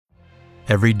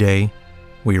Every day,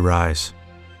 we rise,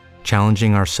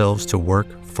 challenging ourselves to work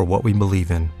for what we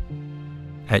believe in.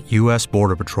 At U.S.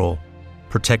 Border Patrol,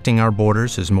 protecting our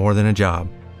borders is more than a job.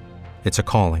 It's a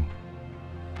calling.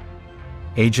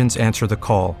 Agents answer the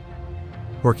call,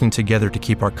 working together to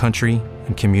keep our country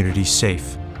and communities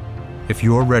safe. If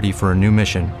you are ready for a new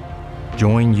mission,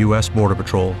 join U.S. Border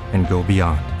Patrol and go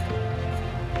beyond.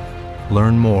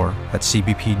 Learn more at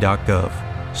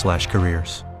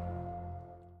cbp.gov/careers.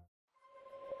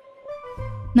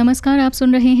 नमस्कार, आप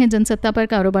सुन रहे हैं जनसत्ता पर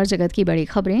कारोबार जगत की बड़ी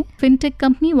खबरें। फिनटेक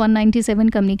कंपनी 197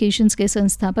 कम्युनिकेशंस के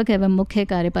संस्थापक एवं मुख्य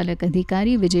कार्यपालक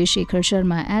अधिकारी Vijay Shekhar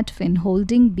Sharma Antfin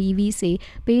holding BV से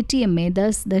पेटीएम में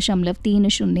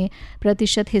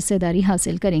 10.30% हिस्सेदारी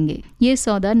हासिल करेंगे। ये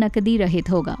सौदा नकदी रहित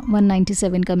होगा।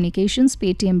 197 कम्युनिकेशंस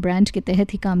पेटीएम ब्रांड के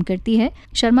तहत ही काम करती है।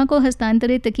 शर्मा को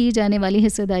हस्तांतरित की जाने वाली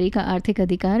हिस्सेदारी का आर्थिक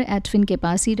अधिकार एटफिन के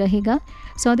पास ही रहेगा।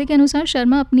 सौदे के अनुसार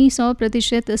शर्मा अपनी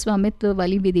 100% स्वामित्व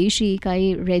वाली विदेशी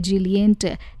इकाई रेजिलिएंट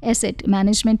एसेट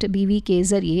मैनेजमेंट बीवी के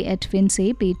जरिए एटफिन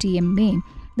से पेटीएम में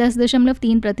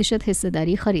 10.3%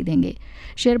 हिस्सेदारी खरीदेंगे।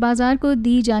 शेयर बाजार को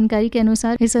दी जानकारी के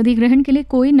अनुसार इस अधिग्रहण के लिए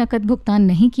कोई नकद भुगतान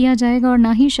नहीं किया जाएगा और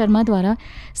न ही शर्मा द्वारा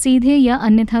सीधे या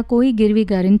अन्यथा कोई गिरवी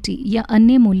गारंटी या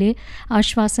अन्य मूल्य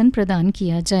आश्वासन प्रदान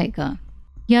किया जाएगा।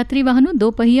 यात्री वाहनों,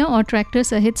 दोपहिया और ट्रैक्टर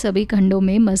सहित सभी खंडों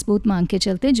में मजबूत मांग के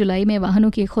चलते जुलाई में वाहनों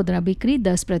की खुदरा बिक्री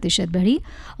 10% बढ़ी।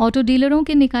 ऑटो डीलरों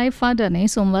के निकाय फाडा ने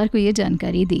सोमवार को ये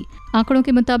जानकारी दी। आंकड़ों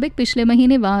के मुताबिक पिछले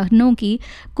महीने वाहनों की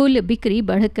कुल बिक्री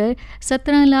बढ़कर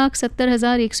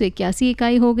 17,70,181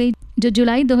 इकाई हो गई, जो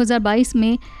जुलाई 2022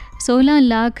 में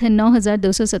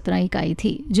 16,09,217 इकाई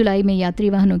थी। जुलाई में यात्री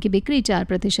वाहनों की बिक्री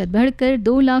 4% बढ़कर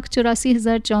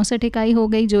 2,84,064 इकाई हो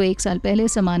गई, जो एक साल पहले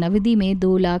समान अवधि में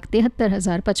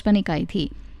 2,73,055 इकाई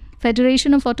थी।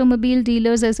 Federation of automobile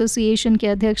dealers association के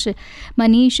अध्यक्ष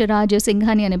मनीष राज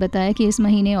सिंघानिया ने बताया कि इस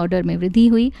महीने ऑर्डर में वृद्धि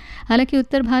हुई। हालांकि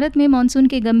उत्तर भारत में मानसून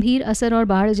के गंभीर असर और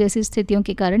बाढ़ जैसी स्थितियों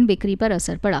के कारण बिक्री पर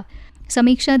असर पड़ा।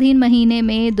 समीक्षाधीन महीने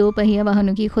में दोपहिया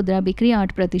वाहनों की खुदरा बिक्री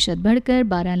 8% बढ़कर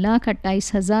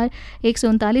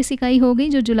 12,28,139 इकाई हो गई,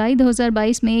 जो जुलाई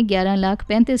 2022 में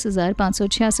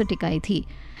 11,35,566 इकाई थी।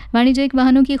 वाणिज्यिक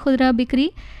वाहनों की खुदरा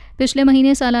बिक्री पिछले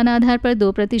महीने सालाना आधार पर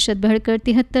 2% बढ़कर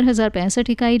 73,065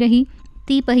 इकाई रही।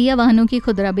 तिपहिया वाहनों की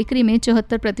खुदरा बिक्री में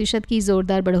 74% की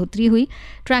जोरदार बढ़ोतरी हुई।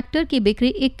 ट्रैक्टर की बिक्री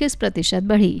 21%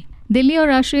 बढ़ी। दिल्ली और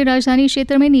राष्ट्रीय राजधानी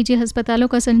क्षेत्र में निजी अस्पतालों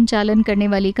का संचालन करने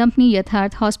वाली कंपनी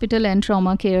यथार्थ hospital and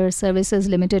trauma care services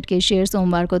limited के शेयर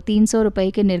सोमवार को 300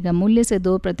 रुपये के निर्गम मूल्य से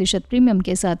 2% प्रीमियम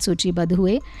के साथ सूचीबद्ध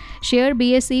हुए। शेयर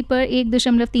बीएसई पर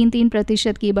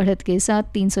 1.33% की बढ़त के साथ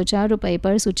 304 रुपये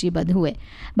पर सूचीबद्ध हुए।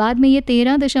 बाद में ये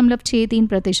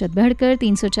 13.63% बढ़कर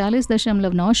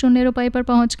 340.90 रुपये पर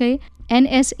पहुंच गए।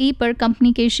 एनएसई पर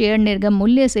कंपनी के शेयर निर्गम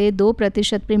मूल्य से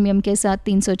 2% प्रीमियम के साथ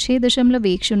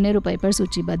 306.10 रुपये पर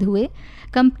सूचीबद्ध हुए।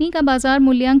 कंपनी का बाजार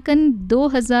मूल्यांकन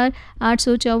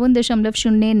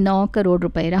 2,854.09 करोड़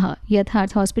रुपए रहा।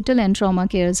 यथार्थ hospital and trauma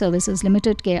care services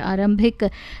limited के आरंभिक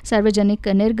सार्वजनिक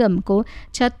निर्गम को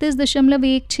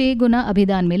 36.16 गुना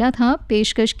अभिदान मिला था।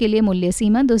 पेशकश के लिए मूल्य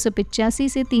सीमा 285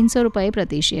 से 300 रुपये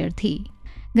प्रति शेयर थी।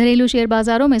 घरेलू शेयर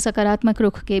बाजारों में सकारात्मक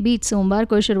रुख के बीच सोमवार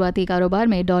को शुरुआती कारोबार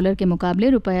में डॉलर के मुकाबले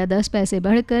रुपया 10 पैसे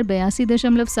बढ़कर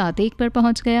 82.71 पर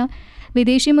पहुंच गया।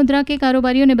 विदेशी मुद्रा के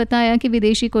कारोबारियों ने बताया कि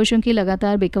विदेशी कोषों की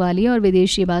लगातार बिकवाली और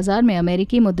विदेशी बाजार में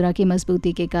अमेरिकी मुद्रा की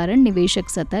मजबूती के कारण निवेशक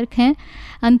सतर्क हैं।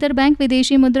 अंतरबैंक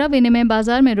विदेशी मुद्रा विनिमय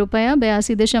बाजार में रुपया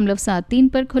 82.73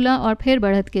 पर खुला और फिर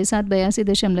बढ़त के साथ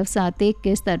 82.71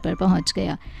 के स्तर पर पहुंच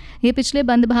गया। ये पिछले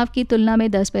बंद भाव की तुलना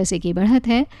में 10 पैसे की बढ़त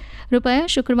है। रुपया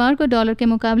शुक्रवार को डॉलर के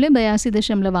मुकाबले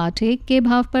 82.81 के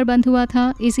भाव पर बंद हुआ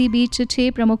था। इसी बीच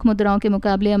 6 प्रमुख मुद्राओं के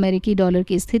मुकाबले अमेरिकी डॉलर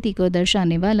की स्थिति को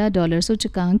दर्शाने वाला डॉलर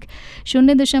सूचकांक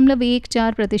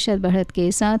 0.14% बढ़त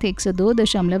के साथ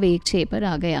 102.16 पर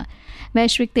आ गया।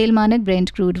 वैश्विक तेल मानक ब्रेंट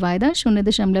क्रूड वायदा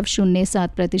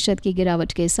 0.07% की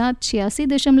गिरावट के साथ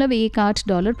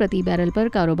 $86.18 प्रति बैरल पर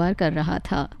कारोबार कर रहा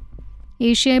था।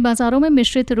 एशियाई बाजारों में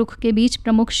मिश्रित रुख के बीच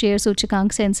प्रमुख शेयर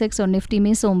सूचकांक सेंसेक्स और निफ्टी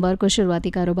में सोमवार को शुरुआती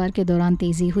कारोबार के दौरान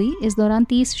तेजी हुई। इस दौरान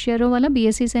 30 शेयरों वाला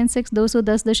बीएसई सेंसेक्स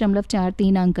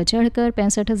 210.43 अंक चढ़कर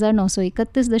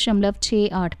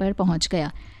 65,931.68 पर पहुंच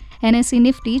गया। एनएसई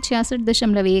निफ्टी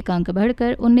 66.1 अंक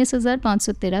बढ़कर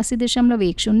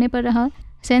 19,583.10 पर रहा।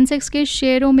 सेंसेक्स के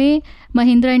शेयरों में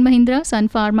Mahindra and Mahindra, sun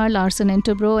pharma, Larsen and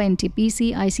Toubro,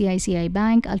 NTPC, ICICI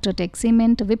bank, UltraTech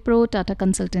cement, Wipro, Tata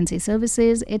consultancy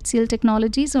services, HCL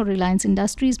technologies और रिलायंस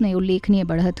इंडस्ट्रीज में उल्लेखनीय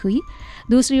बढ़त हुई।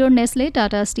 दूसरी ओर Nestle,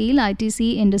 Tata steel,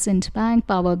 ITC, IndusInd bank,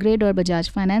 power grid और बजाज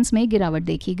फाइनेंस में गिरावट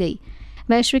देखी गई।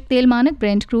 वैश्विक तेल मानक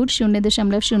ब्रेंट क्रूड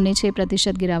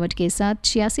 0.06% गिरावट के साथ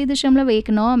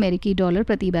 86.19 अमेरिकी डॉलर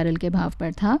प्रति बैरल के भाव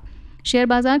पर था। शेयर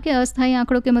बाजार के अस्थायी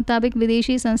आंकड़ों के मुताबिक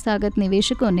विदेशी संस्थागत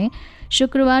निवेशकों ने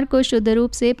शुक्रवार को शुद्ध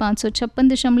रूप से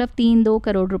 556.32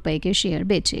 करोड़ रुपए के शेयर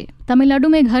बेचे। तमिलनाडु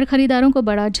में घर खरीदारों को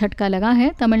बड़ा झटका लगा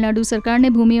है। तमिलनाडु सरकार ने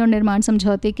भूमि और निर्माण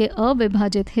समझौते के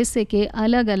अविभाजित हिस्से के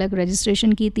अलग अलग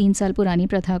रजिस्ट्रेशन की 3 साल पुरानी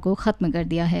प्रथा को खत्म कर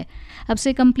दिया है। अब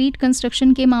से कंप्लीट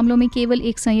कंस्ट्रक्शन के मामलों में केवल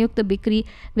एक संयुक्त बिक्री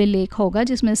विलेख होगा,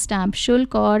 जिसमें स्टैंप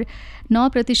शुल्क और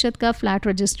 9% का फ्लैट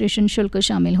रजिस्ट्रेशन शुल्क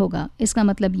शामिल होगा। इसका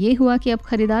मतलब ये हुआ कि अब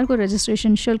खरीदार को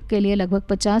रजिस्ट्रेशन शुल्क के लिए लगभग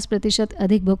 50%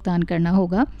 अधिक भुगतान करना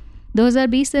होगा।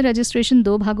 2020 से रजिस्ट्रेशन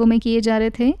 2 भागों में किए जा रहे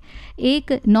थे,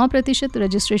 एक 9%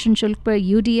 रजिस्ट्रेशन शुल्क पर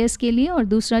यूडीएस के लिए और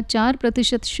दूसरा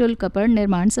 4% शुल्क पर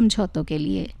निर्माण समझौतों के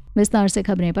लिए। विस्तार से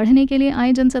खबरें पढ़ने के लिए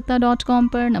आइए जनसत्ता.com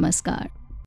पर। नमस्कार।